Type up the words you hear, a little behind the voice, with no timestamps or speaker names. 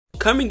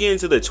Coming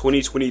into the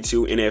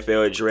 2022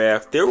 NFL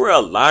draft, there were a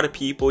lot of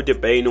people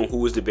debating on who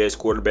was the best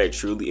quarterback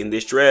truly in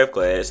this draft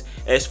class,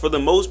 as for the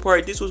most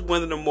part, this was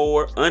one of the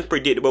more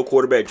unpredictable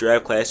quarterback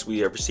draft classes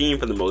we've ever seen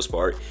for the most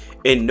part,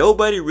 and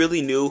nobody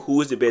really knew who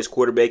was the best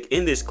quarterback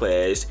in this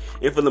class,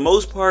 and for the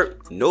most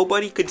part,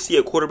 nobody could see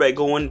a quarterback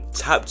going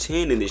top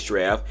 10 in this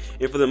draft,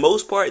 and for the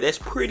most part, that's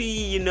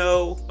pretty,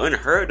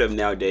 unheard of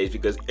nowadays,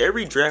 because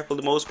every draft for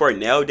the most part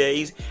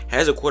nowadays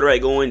has a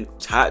quarterback going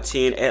top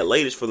 10 at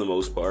latest for the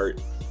most part.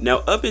 Now,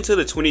 up until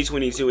the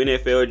 2022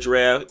 NFL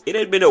draft, it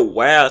had been a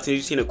while since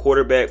you've seen a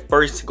quarterback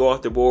first go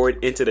off the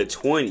board into the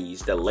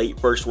 20s, the late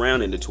first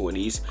round in the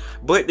 20s.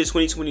 But the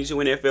 2022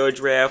 NFL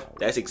draft,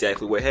 that's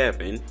exactly what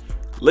happened.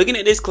 Looking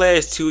at this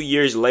class 2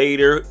 years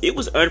later, it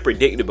was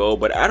unpredictable,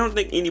 but I don't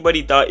think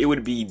anybody thought it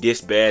would be this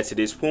bad to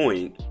this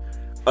point.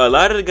 A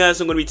lot of the guys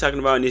I'm going to be talking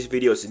about in this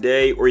video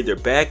today are either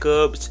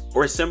backups,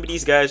 or some of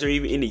these guys are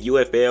even in the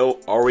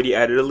UFL already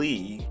out of the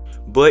league.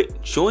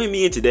 But join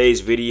me in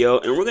today's video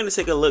and we're going to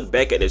take a look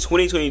back at the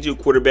 2022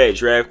 quarterback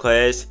draft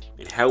class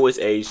and how it's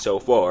aged so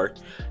far.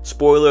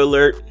 Spoiler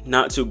alert,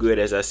 not too good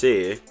as I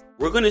said.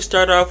 We're going to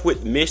start off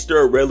with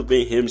Mr.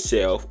 Irrelevant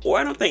himself, or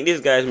I don't think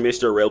this guy's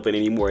Mr. Irrelevant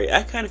anymore.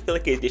 I kind of feel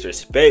like it's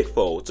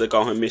disrespectful to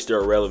call him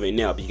Mr. Irrelevant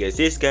now because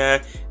this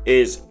guy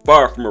is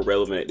far from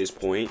irrelevant at this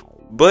point.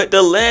 But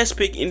the last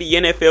pick in the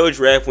NFL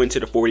draft went to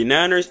the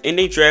 49ers and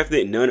they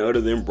drafted none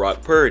other than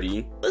Brock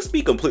Purdy. Let's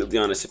be completely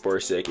honest for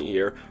a second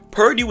here.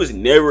 Purdy was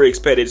never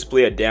expected to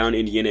play a down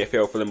in the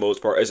NFL for the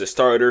most part as a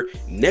starter,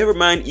 never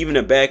mind even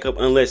a backup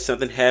unless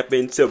something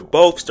happened to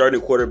both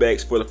starting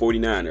quarterbacks for the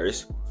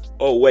 49ers.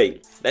 Oh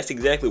wait, that's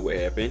exactly what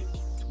happened.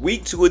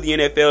 Week 2 of the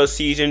NFL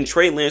season,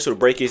 Trey Lance would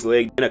break his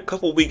leg, and a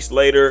couple weeks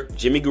later,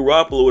 Jimmy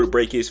Garoppolo would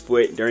break his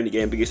foot during the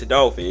game against the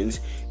Dolphins.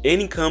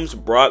 In comes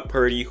Brock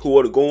Purdy, who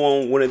would go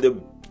on one of the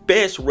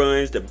best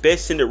runs, the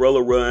best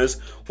Cinderella runs.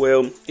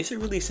 Well, is it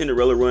really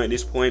Cinderella run at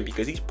this point?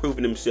 Because he's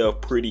proven himself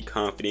pretty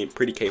confident,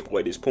 pretty capable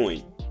at this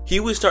point. He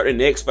would start the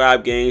next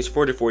 5 games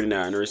for the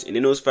 49ers, and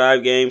in those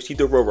 5 games, he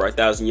threw for over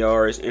 1,000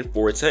 yards and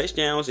 4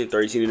 touchdowns and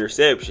 13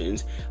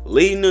 interceptions,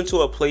 leading them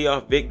to a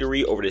playoff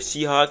victory over the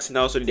Seahawks and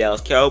also the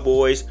Dallas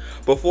Cowboys,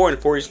 before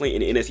unfortunately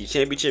in the NFC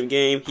Championship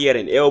game, he had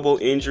an elbow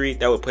injury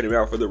that would put him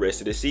out for the rest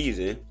of the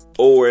season.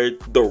 Or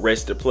the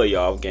rest of the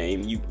playoff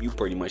game, you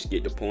pretty much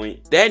get the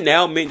point. That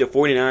now meant the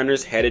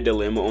 49ers had a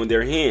dilemma on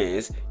their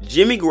hands.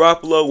 Jimmy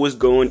Garoppolo was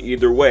going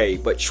either way,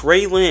 but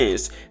Trey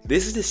Lance,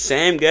 this is the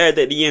same guy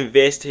that he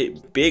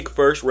invested big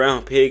first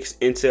round picks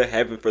into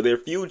having for their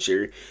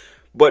future.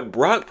 But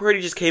Brock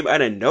Purdy just came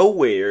out of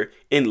nowhere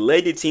and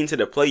led the team to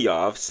the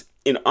playoffs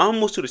and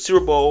almost to the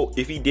Super Bowl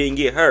if he didn't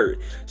get hurt.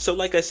 So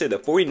like I said, the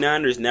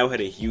 49ers now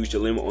had a huge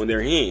dilemma on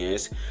their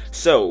hands.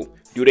 So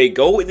do they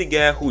go with the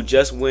guy who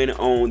just went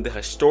on the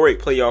historic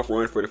playoff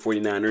run for the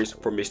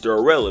 49ers for Mr.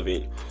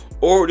 Irrelevant?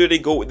 Or do they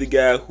go with the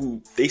guy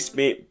who they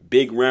spent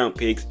big round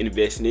picks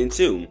investing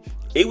into?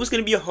 It was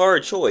going to be a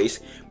hard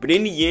choice, but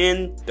in the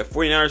end, the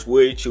 49ers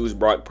would choose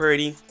Brock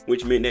Purdy,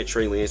 which meant that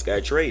Trey Lance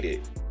got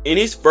traded. In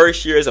his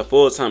first year as a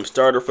full-time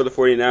starter for the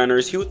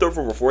 49ers, he would throw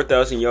for over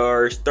 4,000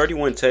 yards,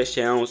 31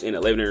 touchdowns, and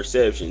 11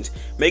 interceptions,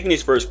 making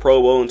his first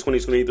Pro Bowl in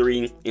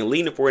 2023 and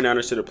leading the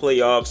 49ers to the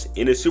playoffs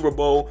in the Super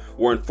Bowl,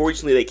 where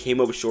unfortunately they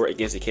came up short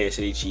against the Kansas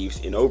City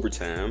Chiefs in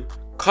overtime.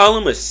 Call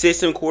him a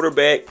system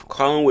quarterback,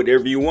 call him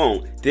whatever you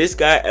want. This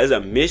guy, as a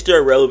Mr.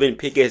 Irrelevant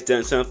pick, has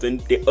done something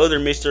the other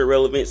Mr.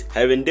 Irrelevants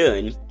haven't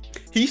done.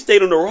 He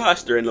stayed on the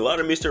roster, and a lot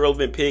of Mr.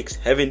 Irrelevant picks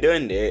haven't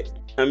done that.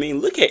 I mean,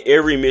 look at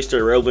every Mr.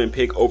 Irrelevant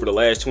pick over the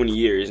last 20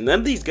 years. None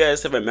of these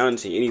guys have amounted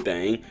to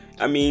anything.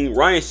 I mean,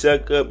 Ryan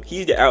Succop,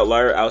 he's the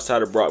outlier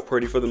outside of Brock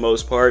Purdy for the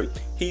most part.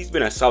 He's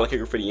been a solid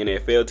kicker for the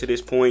NFL to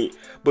this point.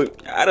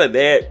 But out of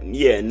that,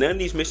 yeah, none of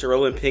these Mr.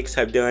 Irrelevant picks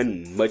have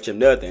done much of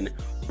nothing.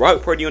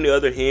 Brock Purdy, on the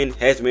other hand,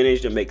 has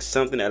managed to make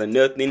something out of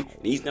nothing.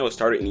 And he's now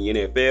started in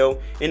the NFL.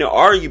 And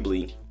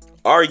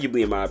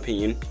arguably in my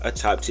opinion, a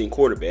top 10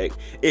 quarterback.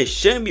 It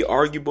shouldn't be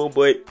arguable,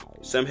 but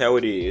somehow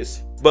it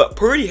is. But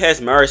Purdy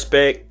has my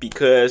respect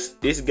because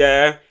this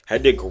guy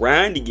had to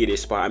grind to get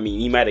his spot. I mean,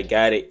 he might have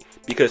got it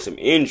because of some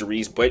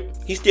injuries, but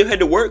he still had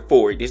to work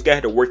for it. This guy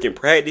had to work in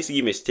practice,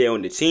 even stay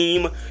on the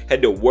team,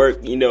 had to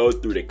work,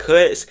 through the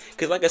cuts.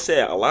 Because like I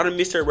said, a lot of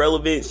Mr.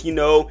 Irrelevants,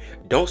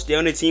 don't stay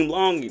on the team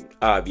long,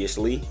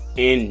 obviously.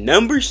 And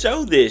numbers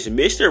show this.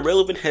 Mr.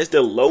 Irrelevant has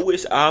the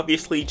lowest,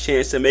 obviously,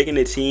 chance of making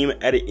the team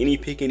out of any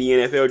pick in the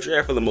NFL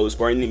draft for the most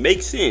part. And it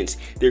makes sense.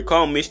 They're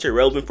called Mr.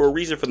 Irrelevant for a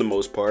reason for the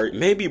most part.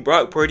 Maybe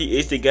Brock Purdy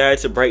is the guy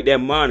to break that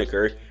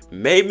moniker.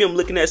 Maybe I'm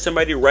looking at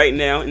somebody right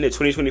now in the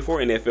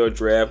 2024 NFL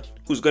draft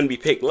who's going to be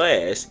picked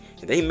last.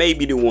 And they may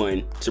be the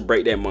one to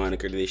break that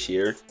moniker this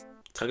year.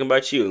 Talking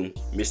about you,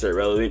 Mr.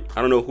 Irrelevant.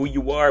 I don't know who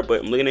you are,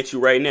 but I'm looking at you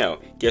right now.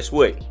 Guess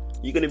what?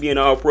 You're going to be an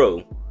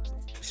All-Pro.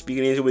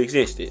 Speaking into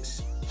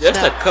existence.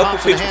 Just a couple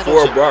picks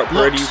before Brock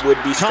Purdy would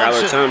be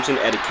Skylar Thompson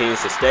at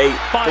Kansas State,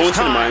 going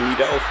to the Miami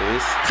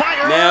Dolphins.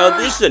 Now,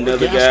 this is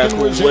another guy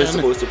who was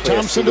supposed to play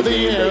a single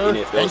game in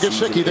the NFL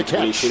season in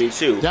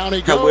 2022.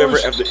 However,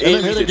 after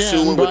injuries to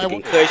Sewell with the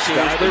concussions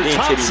and then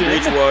Teddy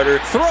Bridgewater,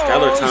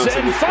 Skylar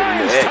Thompson was put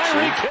into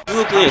action. He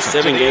would play in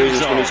 7 games in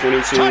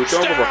 2022,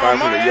 throwing over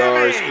 500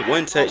 yards,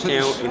 1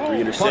 touchdown, and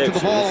 3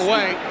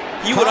 interceptions.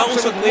 He would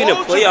also play in a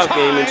playoff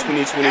game in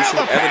 2022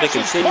 after the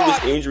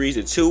continuous injuries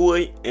to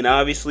Tua and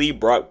obviously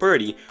Brock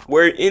Purdy,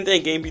 where in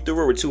that game he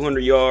threw over 200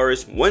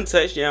 yards, 1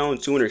 touchdown,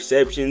 2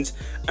 interceptions.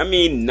 I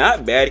mean,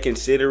 not bad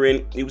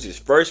considering it was his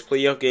first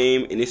playoff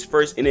game and his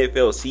first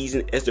NFL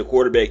season as the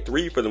quarterback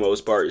 3 for the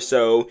most part.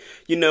 So,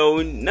 you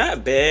know,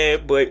 not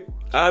bad, but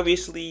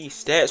obviously,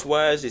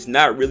 stats-wise, it's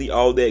not really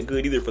all that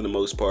good either for the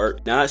most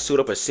part. Not suit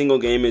up a single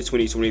game in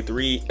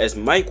 2023 as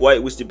Mike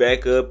White was the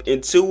backup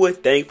and Tua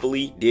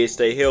thankfully did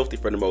stay healthy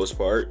for the most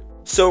part.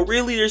 So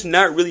really, there's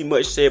not really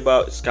much to say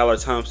about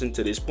Skylar Thompson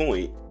to this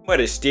point. By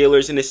the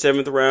Steelers in the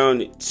 7th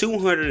round,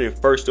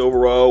 201st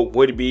overall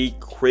would be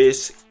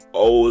Chris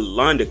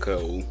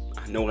Oladokun.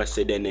 I know I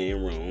said that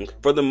name wrong.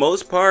 For the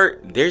most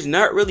part, there's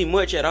not really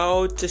much at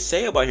all to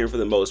say about him for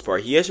the most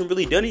part. He hasn't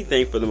really done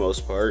anything for the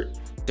most part.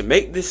 To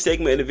make this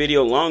segment of the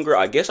video longer,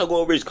 I guess I'll go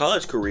over his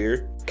college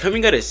career.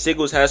 Coming out of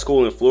Siggles High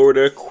School in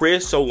Florida,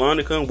 Chris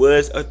Oladokun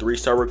was a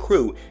 3-star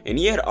recruit, and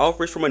he had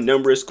offers from a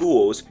number of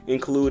schools,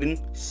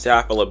 including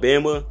South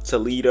Alabama,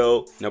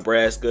 Toledo,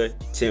 Nebraska,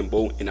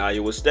 Temple, and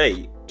Iowa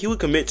State. He would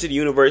commit to the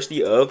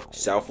University of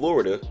South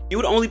Florida. He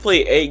would only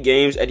play 8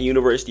 games at the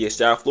University of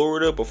South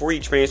Florida before he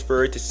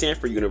transferred to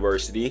Stanford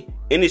University.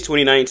 In his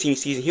 2019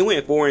 season, he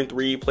went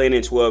 4-3, playing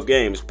in 12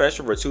 games,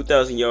 passing for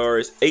 2,000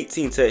 yards,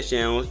 18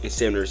 touchdowns, and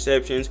 7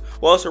 interceptions,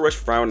 while also rushed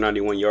for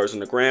 591 yards on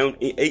the ground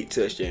and 8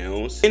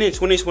 touchdowns. And in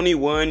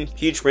 2021,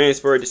 he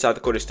transferred to South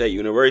Dakota State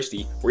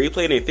University, where he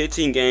played in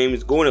 15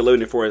 games, going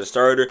 11-4 as a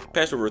starter,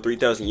 passed over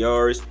 3,000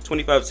 yards,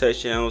 25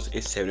 touchdowns,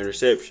 and 7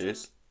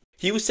 interceptions.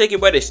 He was taken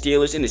by the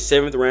Steelers in the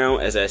 7th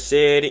round, as I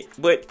said,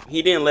 but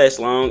he didn't last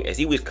long as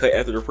he was cut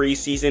after the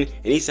preseason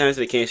and he signed to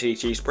the Kansas City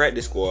Chiefs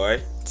practice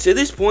squad. To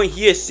this point,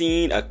 he has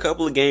seen a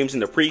couple of games in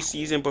the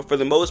preseason, but for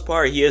the most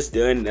part, he has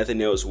done nothing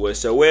else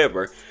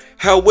whatsoever.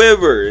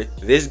 However,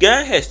 this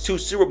guy has 2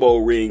 Super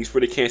Bowl rings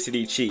for the Kansas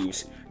City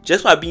Chiefs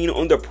just by being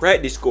on the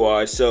practice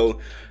squad, so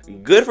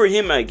good for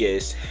him, I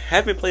guess.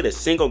 Haven't played a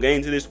single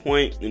game to this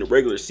point in the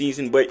regular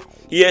season, but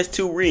he has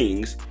 2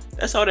 rings.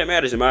 That's all that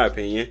matters in my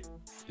opinion.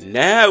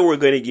 Now we're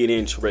going to get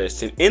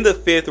interesting. In the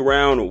 5th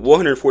round,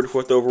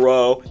 144th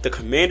overall, the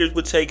Commanders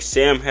would take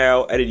Sam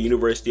Howell out of the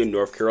University of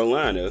North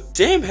Carolina.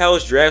 Sam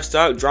Howell's draft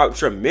stock dropped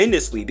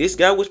tremendously. This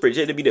guy was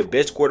projected to be the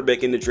best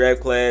quarterback in the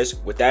draft class,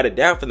 without a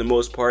doubt for the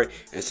most part,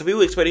 and some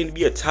people expected him to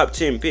be a top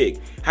 10 pick.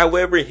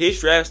 However, his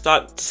draft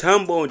stock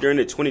tumbled during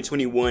the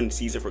 2021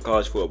 season for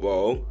college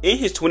football. In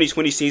his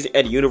 2020 season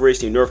at the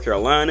University of North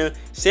Carolina,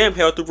 Sam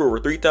Howell threw for over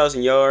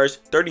 3,000 yards,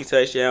 30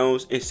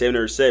 touchdowns, and 7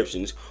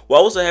 interceptions,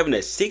 while also having a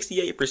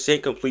 68%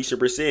 completion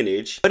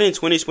percentage. But in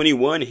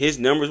 2021, his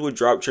numbers would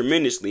drop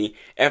tremendously.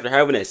 After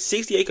having a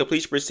 68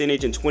 completion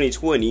percentage in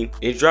 2020,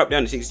 it dropped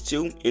down to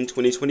 62 in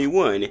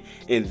 2021,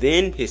 and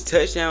then his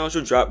touchdowns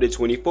would drop to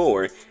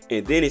 24,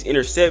 and then his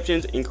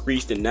interceptions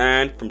increased to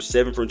 9 from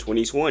 7 from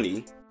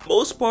 2020.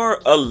 Most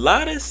part, a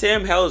lot of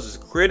Sam Howell's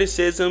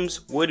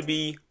criticisms would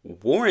be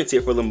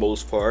warranted for the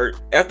most part.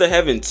 After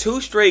having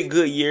 2 straight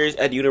good years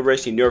at the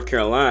University of North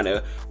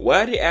Carolina,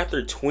 why did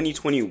after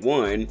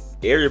 2021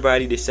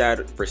 everybody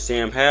decide for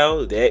Sam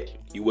Howell that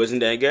he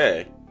wasn't that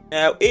guy?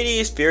 Now, it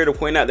is fair to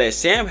point out that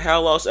Sam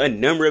Howell lost a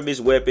number of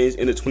his weapons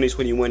in the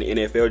 2021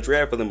 NFL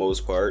draft for the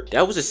most part.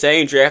 That was the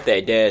same draft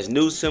that Daz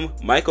Newsome,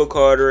 Michael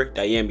Carter,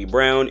 Dyami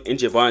Brown, and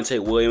Javonte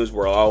Williams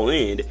were all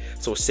in.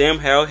 So Sam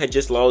Howell had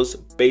just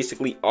lost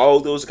basically all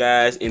those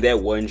guys in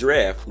that one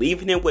draft,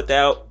 leaving him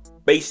without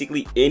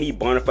basically any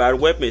bona fide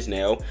weapons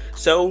now.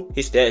 So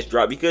his stats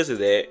dropped because of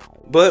that.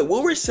 But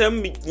what were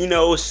some,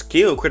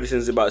 skill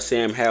criticisms about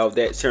Sam Howell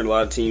that turned a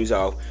lot of teams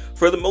off?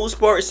 For the most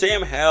part,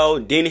 Sam Howell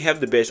didn't have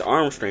the best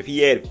arm strength.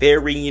 He had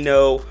very,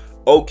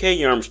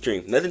 okay arm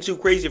strength. Nothing too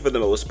crazy for the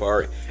most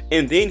part.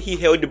 And then he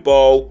held the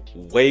ball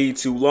way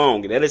too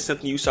long. And that is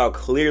something you saw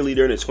clearly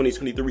during the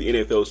 2023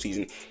 NFL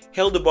season.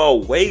 Held the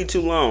ball way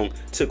too long,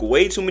 took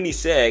way too many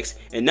sacks,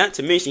 and not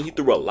to mention he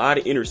threw a lot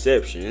of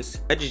interceptions.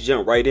 I just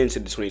jumped right into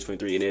the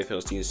 2023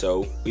 NFL season,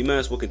 so we might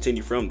as well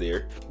continue from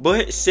there.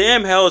 But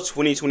Sam Howell's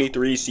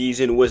 2023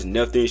 season was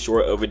nothing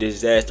short of a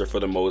disaster for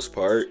the most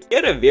part. He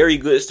had a very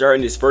good start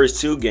in his first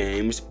 2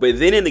 games, but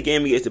then in the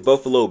game against the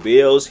Buffalo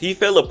Bills, he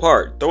fell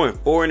apart, throwing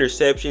 4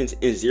 interceptions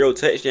and 0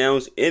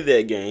 touchdowns in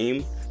that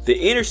game.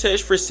 The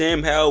interception for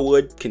Sam Howell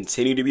would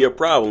continue to be a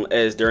problem,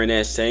 as during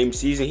that same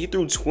season he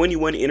threw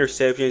 21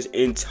 interceptions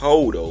in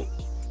total.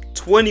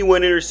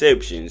 21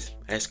 interceptions.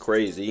 That's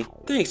crazy.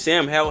 I think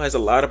Sam Howell has a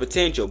lot of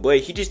potential, but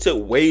he just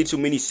took way too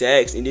many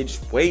sacks and did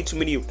just way too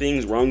many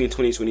things wrong in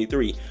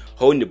 2023.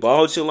 Holding the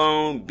ball too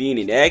long, being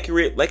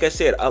inaccurate. Like I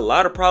said, a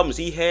lot of problems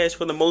he has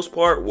for the most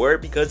part were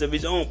because of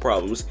his own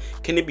problems.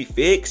 Can it be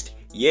fixed?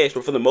 Yes,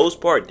 but for the most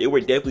part, they were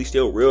definitely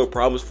still real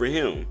problems for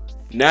him.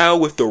 Now,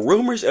 with the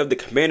rumors of the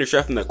Commanders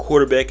drafting a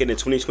quarterback in the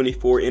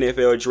 2024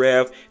 NFL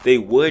Draft, they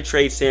would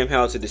trade Sam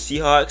Howell to the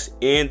Seahawks,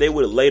 and they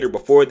would later,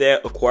 before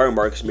that, acquire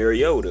Marcus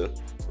Mariota.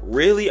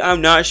 Really,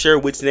 I'm not sure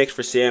what's next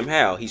for Sam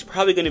Howell. He's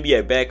probably going to be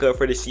a backup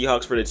for the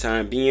Seahawks for the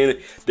time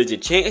being. There's a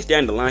chance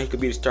down the line he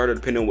could be the starter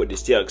depending on what the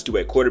Seahawks do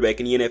at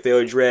quarterback in the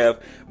NFL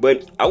Draft,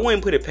 but I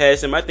wouldn't put it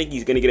past him. I think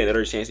he's going to get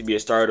another chance to be a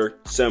starter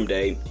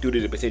someday due to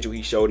the potential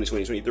he showed in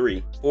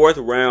 2023.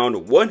 4th round,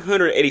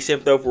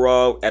 187th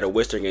overall out of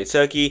Western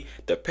Kentucky,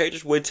 the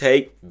Patriots would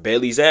take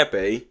Bailey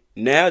Zappi.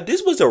 Now,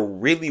 this was a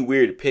really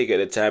weird pick at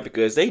the time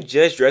because they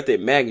just drafted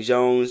Mac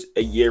Jones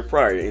a year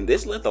prior, and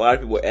this left a lot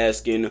of people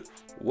asking,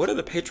 what are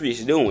the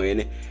Patriots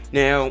doing?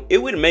 Now, it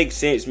would make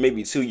sense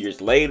maybe 2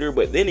 years later,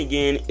 but then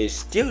again, it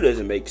still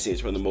doesn't make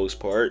sense for the most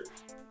part.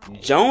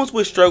 Jones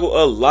would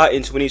struggle a lot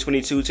in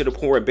 2022 to the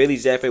point where Bailey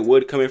Zappi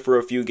would come in for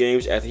a few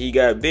games after he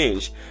got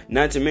benched.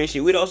 Not to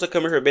mention, we'd also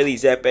come in for Bailey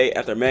Zappi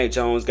after Mac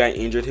Jones got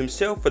injured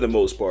himself for the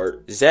most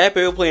part.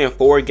 Zappi would play in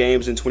 4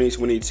 games in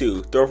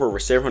 2022, throw for over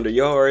 700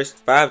 yards,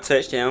 5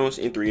 touchdowns,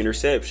 and 3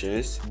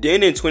 interceptions.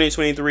 Then in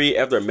 2023,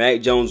 after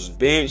Mac Jones was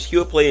benched, he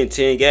would play in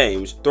 10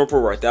 games, throw for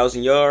over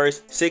 1,000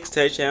 yards, 6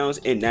 touchdowns,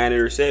 and 9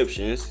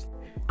 interceptions.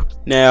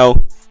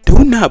 Now,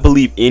 do not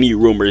believe any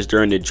rumors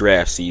during the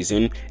draft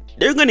season.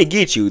 They're going to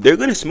get you. They're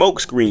going to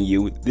smoke screen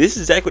you. This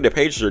is exactly what the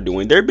Patriots are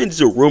doing. There have been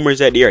some rumors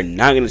that they are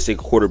not going to take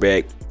a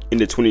quarterback in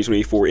the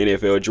 2024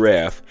 NFL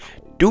Draft.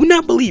 Do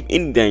not believe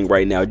anything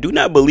right now. Do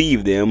not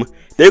believe them.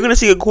 They're going to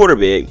take a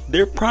quarterback.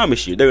 They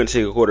promise you they're going to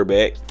take a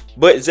quarterback.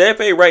 But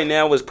Zappi right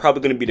now is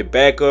probably going to be the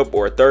backup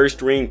or a 3rd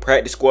string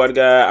practice squad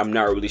guy. I'm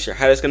not really sure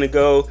how that's going to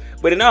go.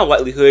 But in all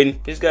likelihood,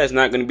 this guy's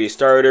not going to be a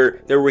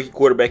starter. Their rookie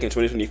quarterback in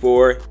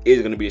 2024 is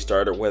going to be a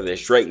starter, whether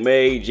it's Drake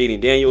May,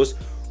 Jaden Daniels,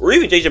 or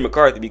even JJ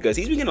McCarthy, because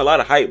he's been getting a lot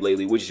of hype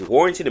lately, which is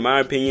warranted in my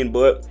opinion,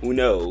 but who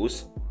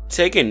knows.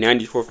 Taking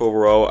 94th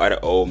overall out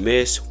of Ole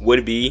Miss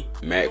would be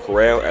Matt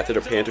Corral after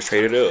the Panthers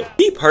traded up.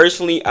 Me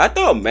personally, I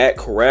thought Matt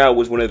Corral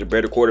was one of the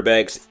better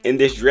quarterbacks in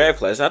this draft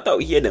class. I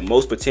thought he had the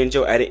most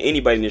potential out of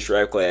anybody in this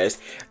draft class.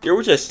 There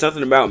was just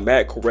something about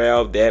Matt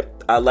Corral that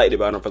I liked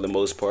about him for the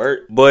most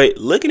part. But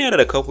looking at it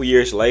a couple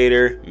years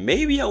later,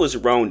 maybe I was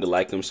wrong to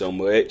like him so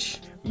much.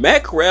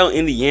 Matt Corral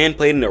in the end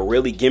played in a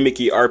really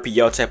gimmicky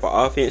RPO type of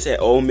offense at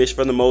Ole Miss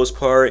for the most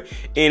part,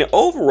 and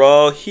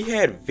overall he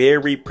had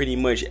pretty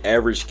much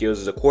average skills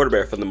as a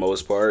quarterback for the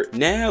most part.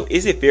 Now,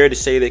 is it fair to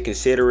say that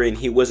considering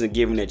he wasn't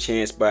given a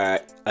chance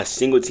by a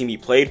single team he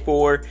played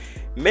for,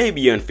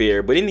 maybe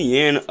unfair, but in the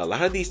end, a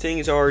lot of these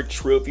things are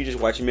true if you just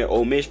watch him at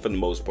Ole Miss for the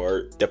most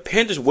part. The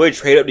Panthers would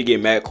trade up to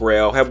get Matt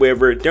Corral.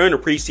 However, during the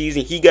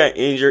preseason, he got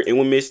injured and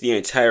would miss the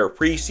entire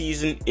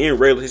preseason and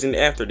regular season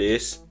after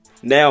this.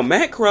 Now,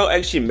 Matt Corral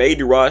actually made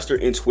the roster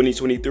in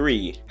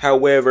 2023.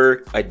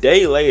 However, a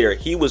day later,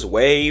 he was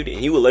waived and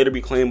he would later be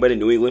claimed by the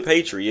New England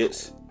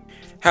Patriots.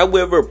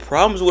 However,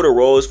 problems would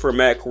arose for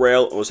Matt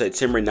Corral on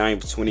September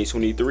 9th,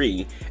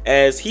 2023,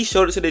 as he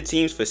showed up to the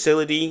team's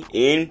facility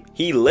and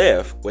he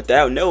left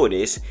without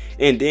notice,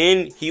 and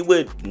then he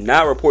would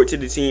not report to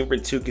the team for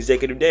 2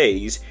 consecutive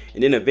days,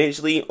 and then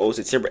eventually on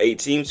September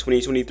 18th,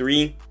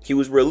 2023, he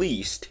was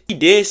released. He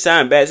did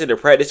sign back to the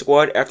practice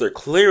squad after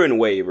clearing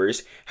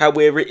waivers.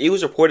 However, it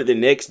was reported the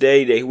next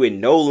day that he would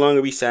no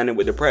longer be signing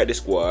with the practice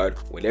squad.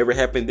 Whatever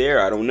happened there,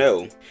 I don't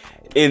know.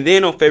 And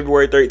then on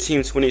February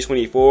 13,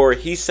 2024,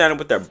 he signed up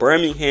with the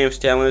Birmingham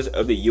Stallions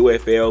of the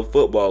UFL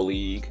Football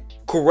League.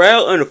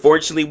 Corral,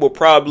 unfortunately, will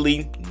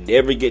probably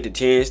never get the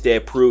chance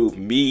to prove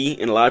me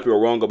and a lot of people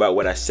wrong about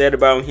what I said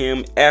about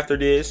him after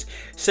this,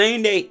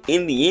 saying that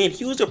in the end,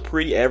 he was a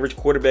pretty average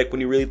quarterback when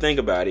you really think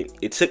about it.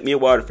 It took me a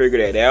while to figure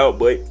that out,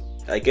 but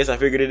I guess I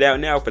figured it out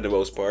now for the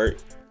most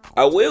part.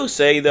 I will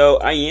say though,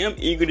 I am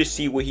eager to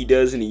see what he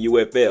does in the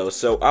UFL,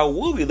 so I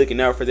will be looking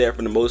out for that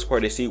for the most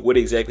part to see what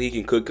exactly he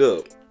can cook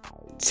up.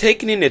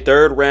 Taken in the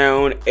 3rd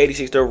round,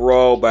 86th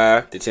overall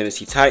by the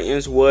Tennessee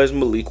Titans was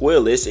Malik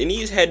Willis, and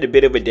he's had a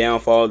bit of a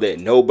downfall that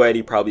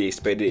nobody probably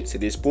expected to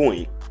this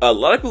point. A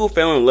lot of people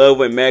fell in love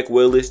with Mac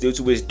Willis due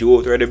to his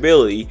dual threat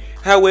ability.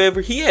 However,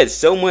 he had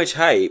so much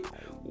hype.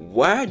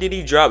 Why did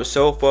he drop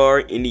so far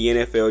in the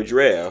NFL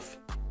Draft?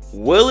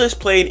 Willis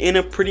played in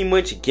a pretty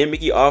much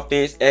gimmicky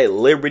offense at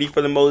Liberty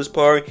for the most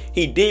part.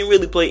 He didn't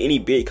really play any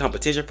big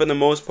competition for the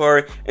most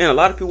part, and a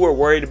lot of people were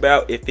worried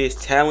about if his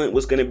talent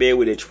was going to be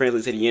able to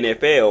translate to the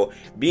NFL,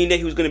 being that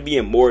he was going to be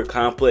in more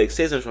complex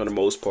systems for the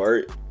most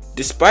part.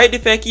 Despite the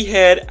fact he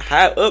had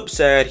high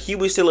upside, he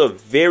was still a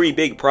very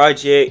big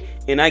project,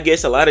 and I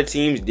guess a lot of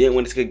teams didn't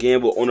want to take a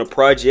gamble on a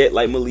project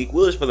like Malik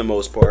Willis for the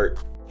most part.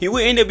 He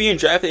would end up being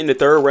drafted in the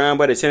 3rd round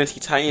by the Tennessee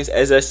Titans,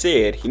 as I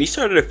said, and he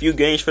started a few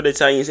games for the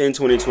Titans in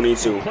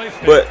 2022.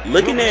 But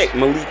looking at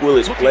Malik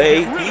Willis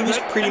play, he was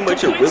pretty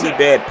much a really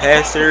bad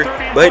passer,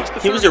 but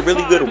he was a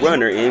really good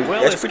runner, and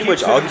that's pretty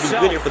much all he was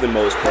good at for the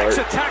most part.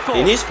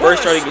 In his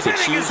first start against the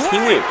Chiefs, he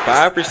went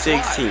 5 for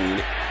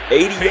 16,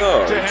 80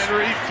 yards.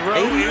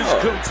 80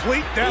 yards.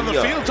 Complete down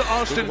the field to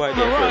Austin. Right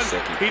there for a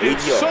second. 80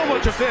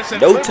 yards.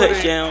 No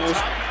touchdowns,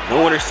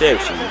 no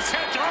interceptions.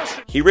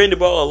 He ran the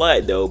ball a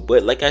lot though,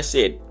 but like I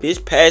said, his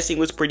passing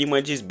was pretty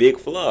much his big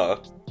flaw.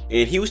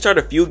 And he would start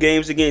a few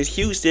games against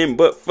Houston,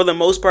 but for the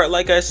most part,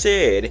 like I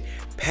said,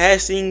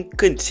 passing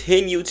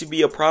continued to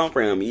be a problem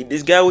for him.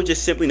 This guy was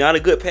just simply not a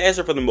good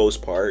passer for the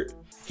most part.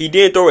 He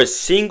didn't throw a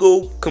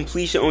single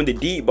completion on the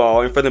deep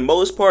ball, and for the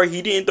most part,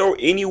 he didn't throw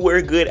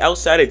anywhere good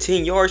outside of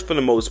 10 yards for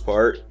the most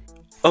part.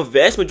 A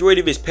vast majority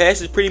of his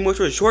passes pretty much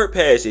were short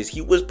passes.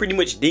 He was pretty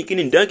much dinking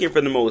and dunking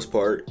for the most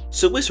part.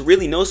 So it's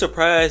really no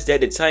surprise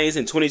that the Titans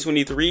in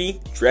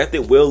 2023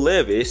 drafted Will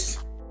Levis.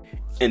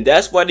 And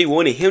that's why they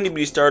wanted him to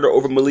be the starter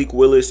over Malik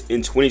Willis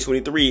in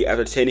 2023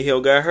 after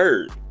Tannehill got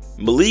hurt.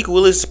 Malik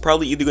Willis is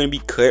probably either going to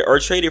be cut or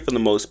traded for the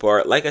most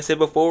part. Like I said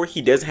before,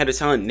 he doesn't have the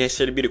talent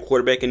necessary to be the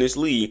quarterback in this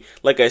league.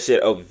 Like I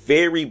said, a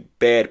very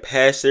bad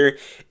passer,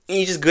 and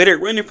he's just good at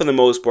running for the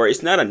most part.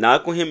 It's not a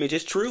knock on him, it's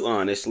just true,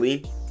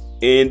 honestly.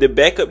 And the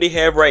backup they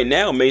have right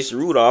now, Mason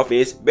Rudolph,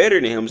 is better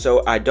than him,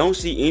 so I don't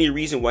see any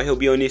reason why he'll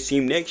be on this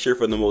team next year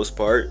for the most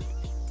part.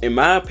 In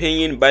my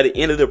opinion, by the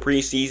end of the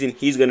preseason,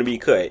 he's going to be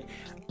cut.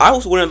 I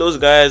was one of those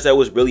guys that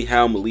was really high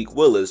on Malik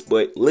Willis,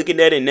 but looking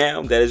at it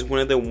now, that is one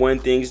of the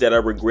things that I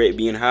regret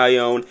being high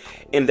on,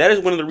 and that is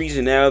one of the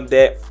reasons now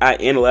that I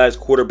analyze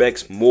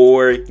quarterbacks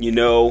more,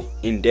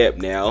 in depth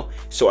now,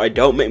 so I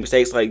don't make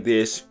mistakes like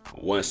this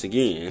once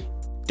again.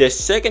 The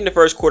second to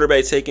first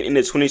quarterback taken in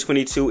the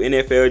 2022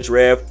 NFL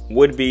Draft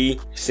would be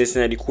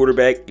Cincinnati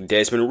quarterback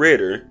Desmond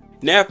Ridder.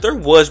 Now, if there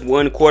was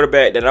one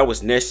quarterback that I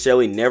was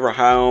necessarily never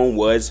high on,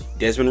 was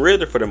Desmond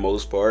Ridder for the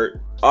most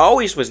part. I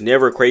always was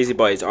never crazy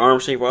about his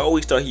arm strength. I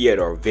always thought he had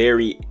a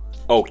very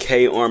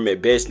okay arm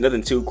at best,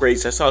 nothing too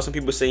crazy. I saw some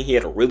people saying he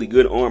had a really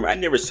good arm. I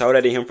never saw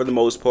that in him for the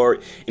most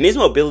part, and his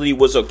mobility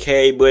was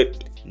okay,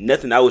 but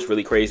nothing I was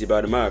really crazy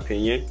about in my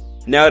opinion.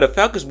 Now, the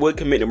Falcons would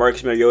commit to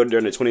Marcus Mariota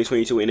during the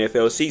 2022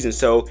 NFL season,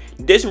 so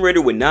Desmond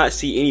Ridder would not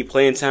see any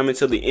playing time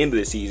until the end of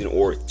the season,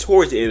 or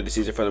towards the end of the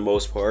season for the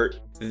most part.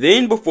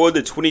 Then, before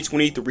the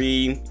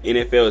 2023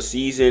 NFL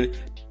season,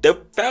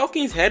 the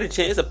Falcons had a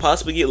chance to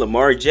possibly get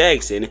Lamar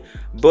Jackson,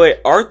 but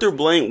Arthur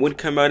Blank would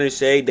come out and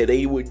say that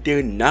they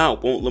did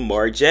not want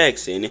Lamar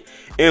Jackson,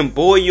 and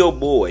boy oh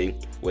boy,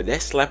 would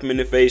that slap him in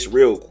the face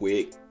real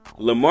quick.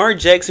 Lamar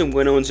Jackson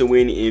went on to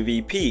win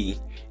MVP.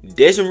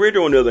 Desmond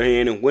Ridder, on the other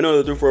hand, went on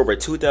to throw for over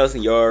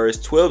 2,000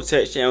 yards, 12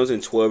 touchdowns,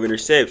 and 12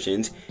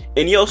 interceptions,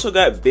 and he also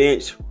got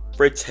benched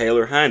for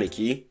Taylor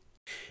Heinicke.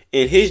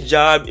 And his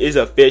job is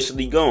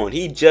officially gone.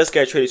 He just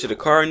got traded to the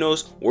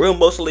Cardinals, where he'll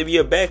mostly be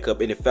a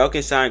backup, and the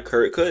Falcons signed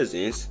Kirk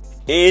Cousins.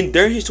 And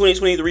during his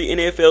 2023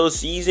 NFL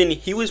season,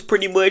 he was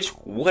pretty much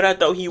what I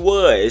thought he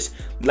was.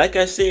 Like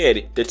I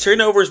said, the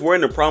turnovers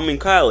weren't a problem in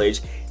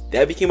college.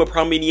 That became a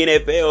problem in the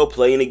NFL,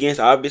 playing against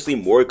obviously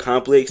more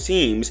complex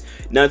teams.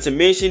 Not to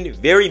mention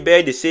very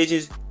bad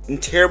decisions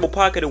and terrible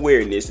pocket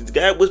awareness. This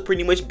guy was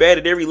pretty much bad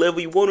at every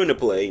level you want him to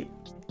play.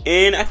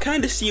 And I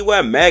kind of see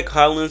why Mack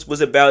Hollins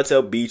was about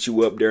to beat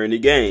you up during the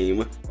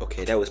game.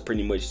 Okay, that was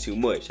pretty much too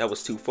much. That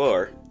was too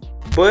far.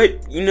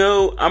 But,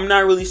 I'm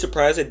not really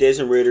surprised that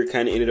Desmond Ridder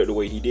kind of ended up the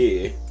way he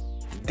did.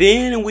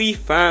 Then we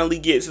finally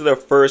get to the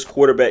first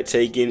quarterback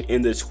taken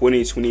in the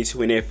 2022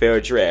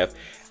 NFL Draft.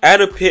 Out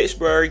of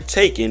Pittsburgh,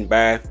 taken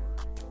by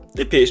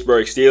the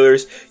Pittsburgh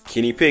Steelers,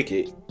 Kenny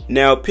Pickett.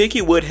 Now,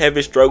 Pickett would have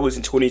his struggles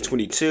in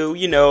 2022,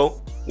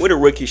 what a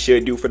rookie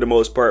should do for the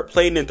most part.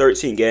 Played in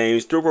 13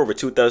 games, threw for over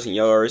 2,000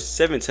 yards,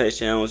 7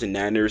 touchdowns, and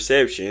 9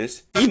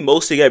 interceptions. He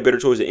mostly got better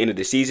towards the end of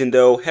the season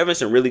though, having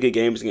some really good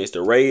games against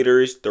the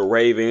Raiders, the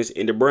Ravens,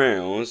 and the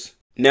Browns.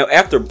 Now,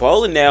 after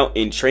balling out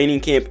in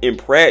training camp and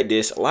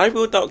practice, a lot of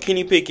people thought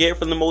Kenny Pickett,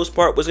 for the most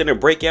part, was going to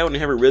break out and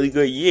have a really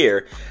good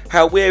year.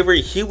 However,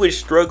 he would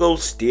struggle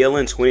still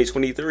in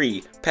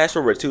 2023. Passed for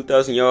over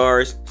 2,000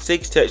 yards,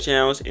 6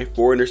 touchdowns, and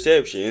 4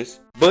 interceptions.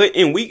 But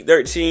in week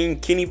 13,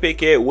 Kenny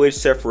Pickett would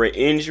suffer an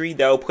injury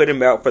that would put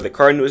him out for the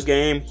Cardinals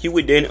game. He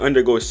would then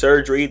undergo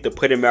surgery to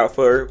put him out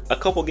for a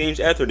couple games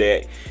after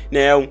that.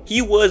 Now,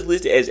 he was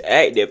listed as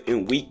active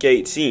in week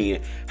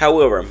 18.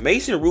 However,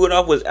 Mason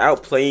Rudolph was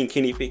out playing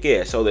Kenny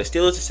Pickett, so the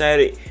Steelers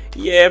decided,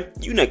 yeah,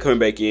 you're not coming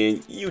back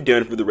in. You're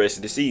done for the rest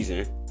of the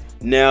season.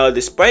 Now,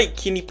 despite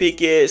Kenny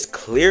Pickett's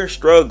clear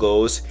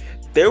struggles,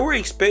 they were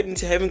expecting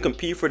to have him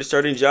compete for the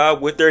starting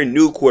job with their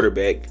new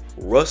quarterback,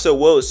 Russell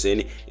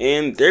Wilson,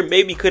 and there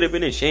maybe could have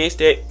been a chance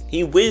that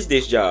he wins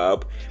this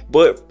job,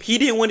 but he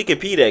didn't want to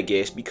compete, I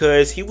guess,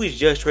 because he was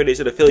just traded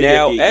to the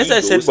Philadelphia Eagles. Now,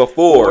 as I said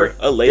before,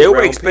 they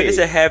were expected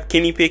to have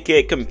Kenny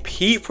Pickett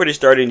compete for the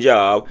starting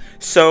job,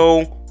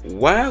 so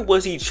why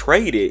was he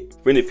traded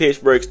from the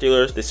Pittsburgh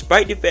Steelers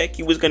despite the fact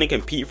he was going to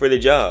compete for the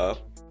job?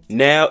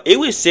 Now, it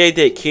was said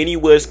that Kenny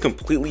was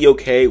completely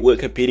okay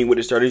with competing with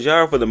the starting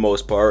job for the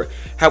most part.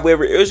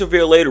 However, it was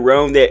revealed later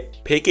on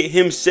that Pickett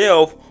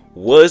himself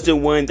was the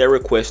one that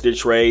requested a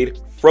trade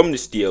from the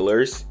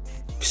Steelers.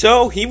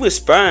 So he was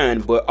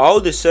fine, but all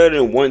of a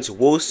sudden, once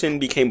Wilson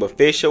became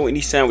official and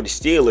he signed with the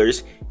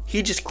Steelers,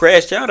 he just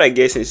crashed out, I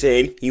guess, and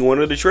said he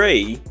wanted a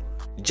trade.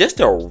 Just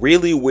a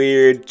really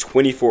weird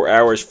 24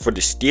 hours for the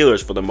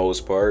Steelers for the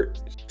most part.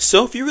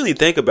 So if you really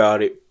think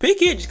about it,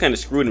 Pickett just kind of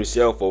screwed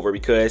himself over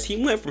because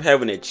he went from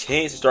having a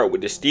chance to start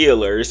with the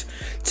Steelers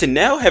to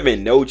now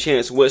having no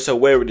chance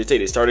whatsoever to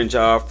take the starting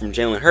job from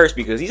Jalen Hurts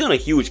because he's on a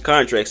huge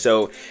contract.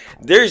 So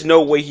there's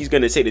no way he's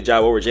going to take the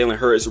job over Jalen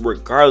Hurts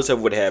regardless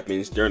of what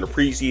happens during the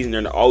preseason,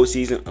 during the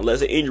offseason,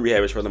 unless an injury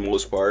happens for the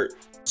most part.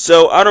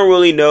 So I don't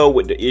really know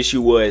what the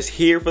issue was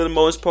here for the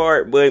most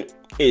part, but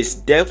it's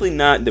definitely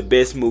not the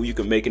best move you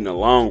can make in the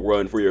long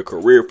run for your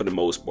career for the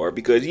most part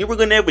because you were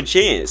going to have a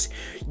chance.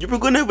 You were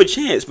going to have a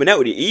chance, but now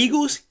with the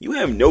Eagles, you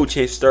have no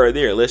chance to start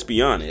there, let's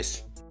be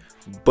honest.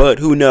 But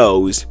who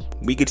knows?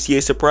 We could see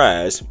a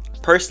surprise.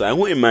 Personally, I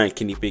wouldn't mind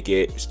Kenny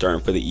Pickett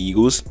starting for the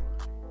Eagles.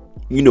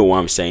 You know why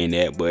I'm saying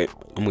that, but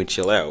I'm going to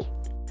chill out.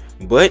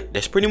 But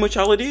that's pretty much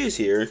all it is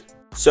here.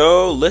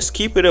 So let's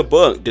keep it a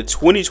buck. The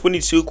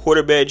 2022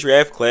 quarterback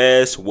draft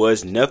class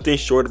was nothing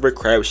short of a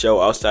crap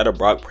show outside of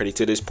Brock Purdy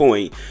to this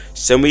point.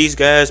 Some of these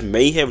guys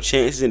may have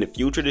chances in the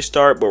future to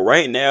start, but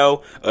right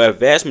now, a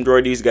vast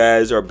majority of these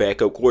guys are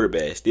backup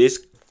quarterbacks.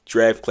 This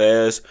draft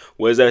class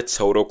was a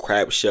total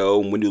crap show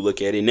when you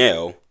look at it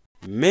now.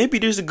 Maybe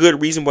there's a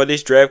good reason why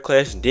this draft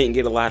class didn't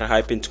get a lot of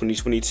hype in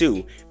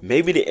 2022.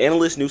 Maybe the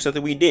analysts knew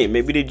something we didn't.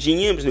 Maybe the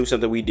GMs knew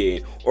something we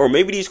didn't. Or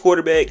maybe these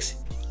quarterbacks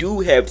do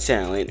have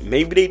talent,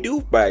 maybe they do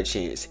by a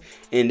chance,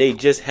 and they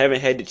just haven't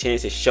had the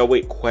chance to show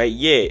it quite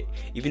yet,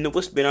 even though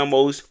it's been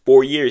almost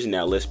 4 years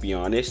now, let's be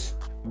honest.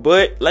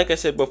 But like I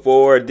said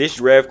before, this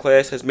draft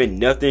class has been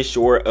nothing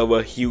short of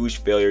a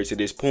huge failure to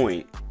this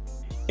point.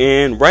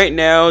 And right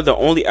now, the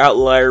only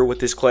outlier with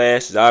this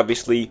class is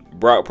obviously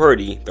Brock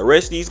Purdy. The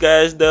rest of these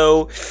guys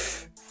though,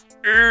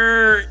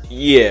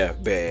 yeah,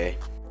 bad.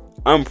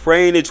 I'm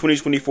praying the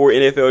 2024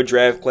 NFL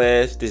draft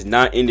class does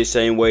not end the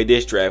same way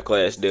this draft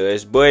class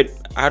does, but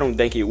I don't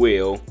think it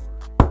will.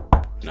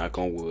 Knock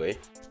on wood.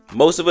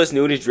 Most of us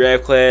knew this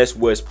draft class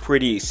was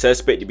pretty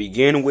suspect to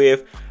begin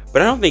with,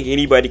 but I don't think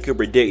anybody could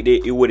predict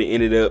it would have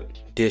ended up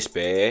this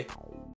bad.